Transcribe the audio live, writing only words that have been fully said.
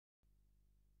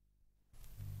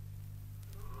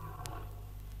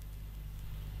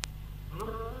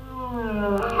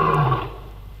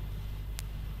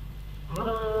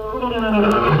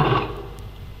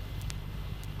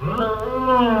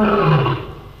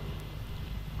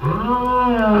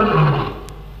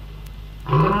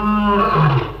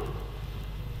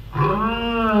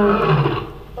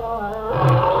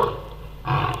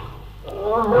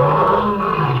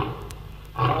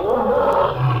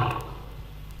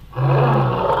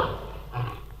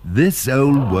This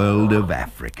old world of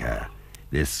Africa,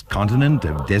 this continent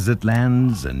of desert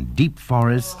lands and deep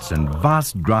forests and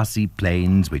vast grassy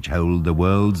plains which hold the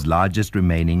world's largest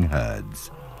remaining herds.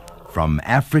 From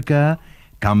Africa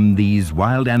come these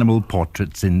wild animal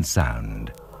portraits in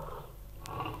sound.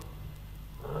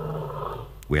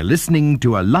 We're listening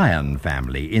to a lion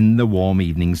family in the warm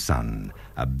evening sun.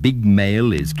 A big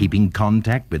male is keeping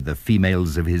contact with the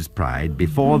females of his pride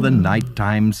before the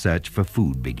nighttime search for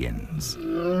food begins.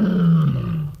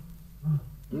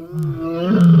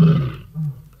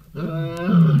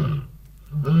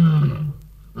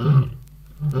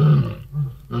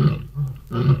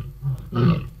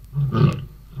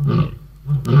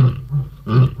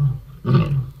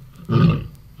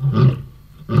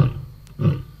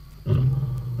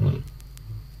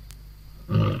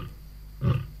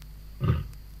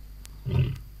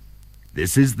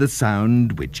 This is the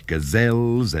sound which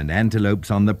gazelles and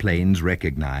antelopes on the plains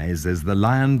recognize as the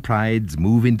lion prides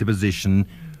move into position,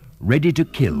 ready to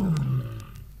kill.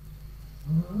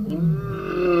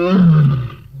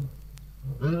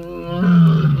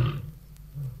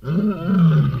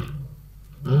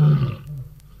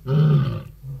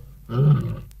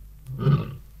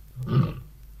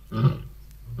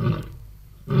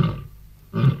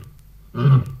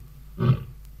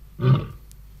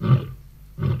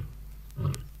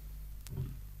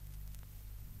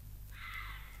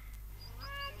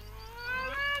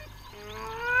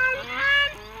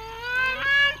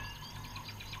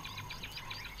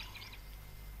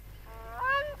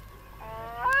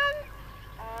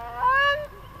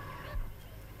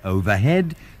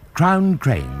 Overhead, crowned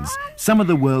cranes, some of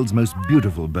the world's most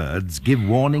beautiful birds, give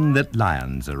warning that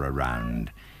lions are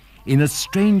around. In a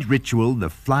strange ritual, the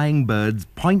flying birds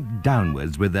point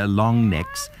downwards with their long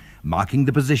necks, marking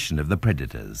the position of the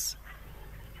predators.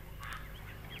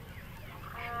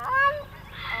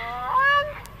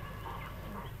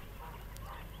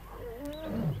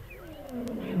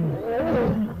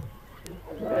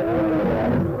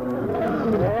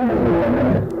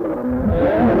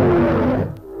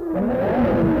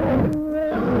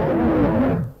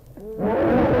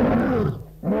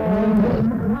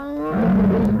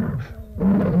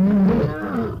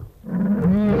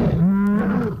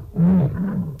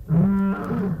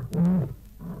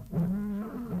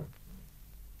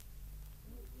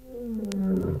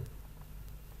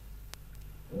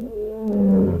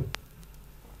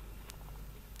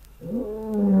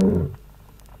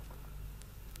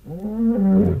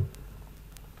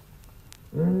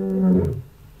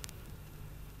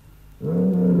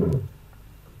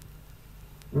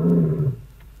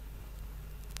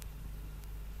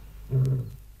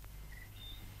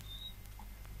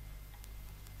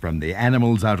 From the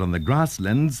animals out on the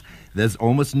grasslands, there's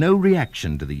almost no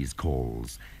reaction to these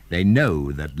calls. They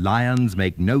know that lions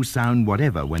make no sound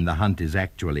whatever when the hunt is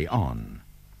actually on.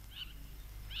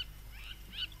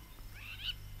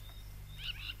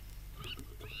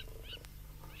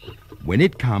 When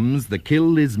it comes, the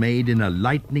kill is made in a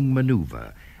lightning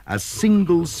maneuver. A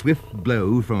single swift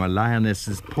blow from a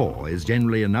lioness's paw is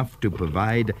generally enough to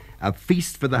provide a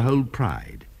feast for the whole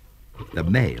pride. The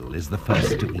male is the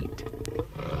first to eat.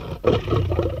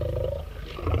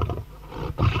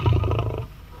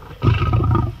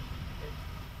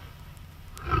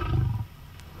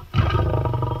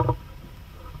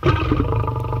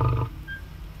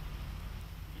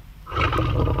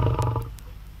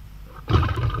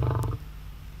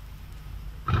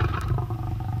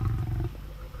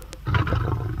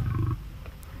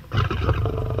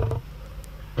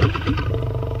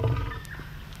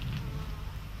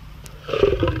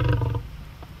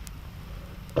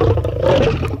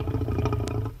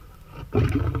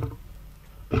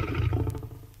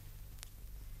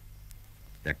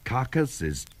 The carcass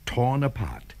is torn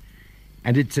apart,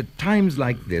 and it's at times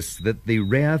like this that the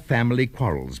rare family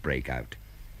quarrels break out.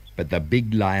 But the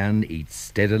big lion eats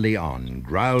steadily on,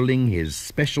 growling his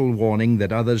special warning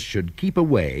that others should keep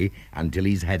away until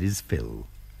he's had his fill.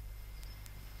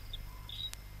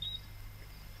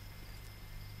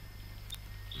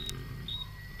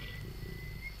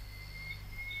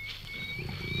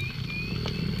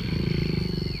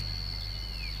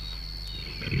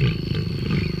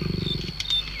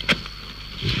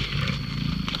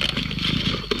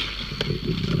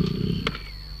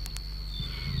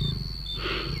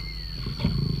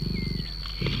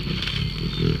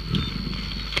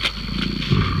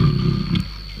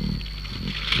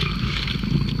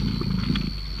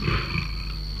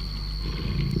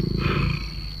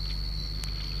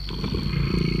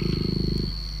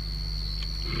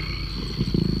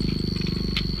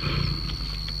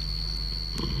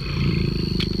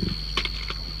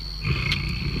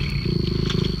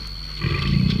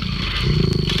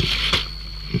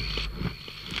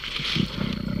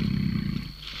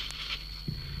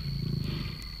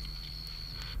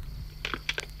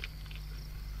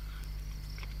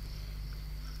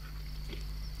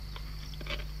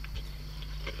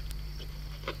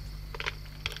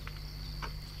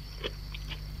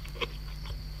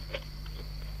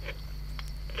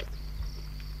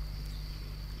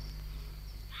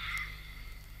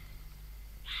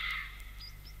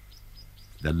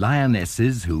 The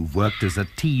lionesses, who've worked as a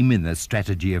team in the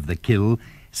strategy of the kill,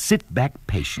 sit back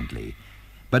patiently.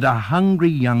 But a hungry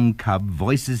young cub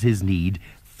voices his need,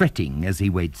 fretting as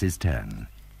he waits his turn.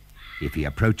 If he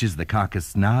approaches the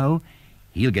carcass now,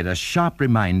 he'll get a sharp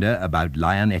reminder about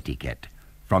lion etiquette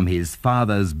from his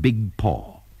father's big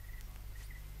paw.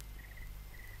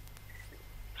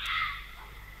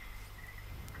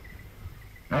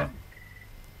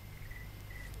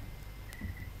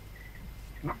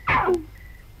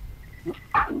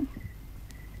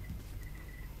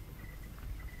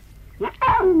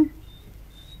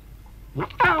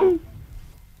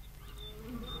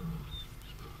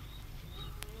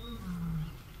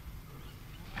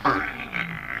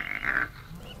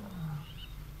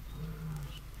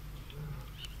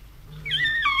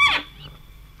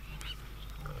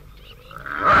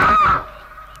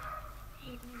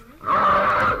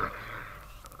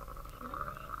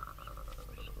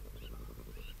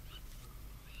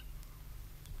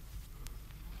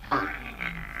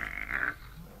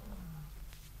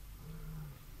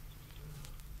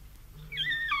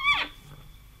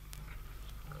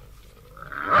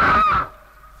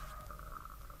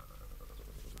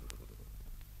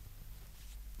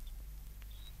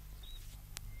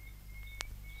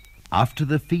 After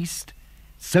the feast,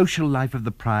 social life of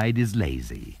the pride is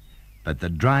lazy, but the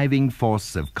driving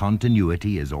force of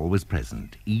continuity is always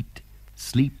present. Eat,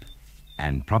 sleep,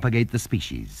 and propagate the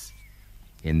species.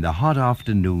 In the hot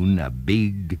afternoon, a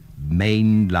big,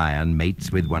 maned lion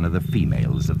mates with one of the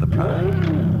females of the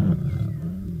pride.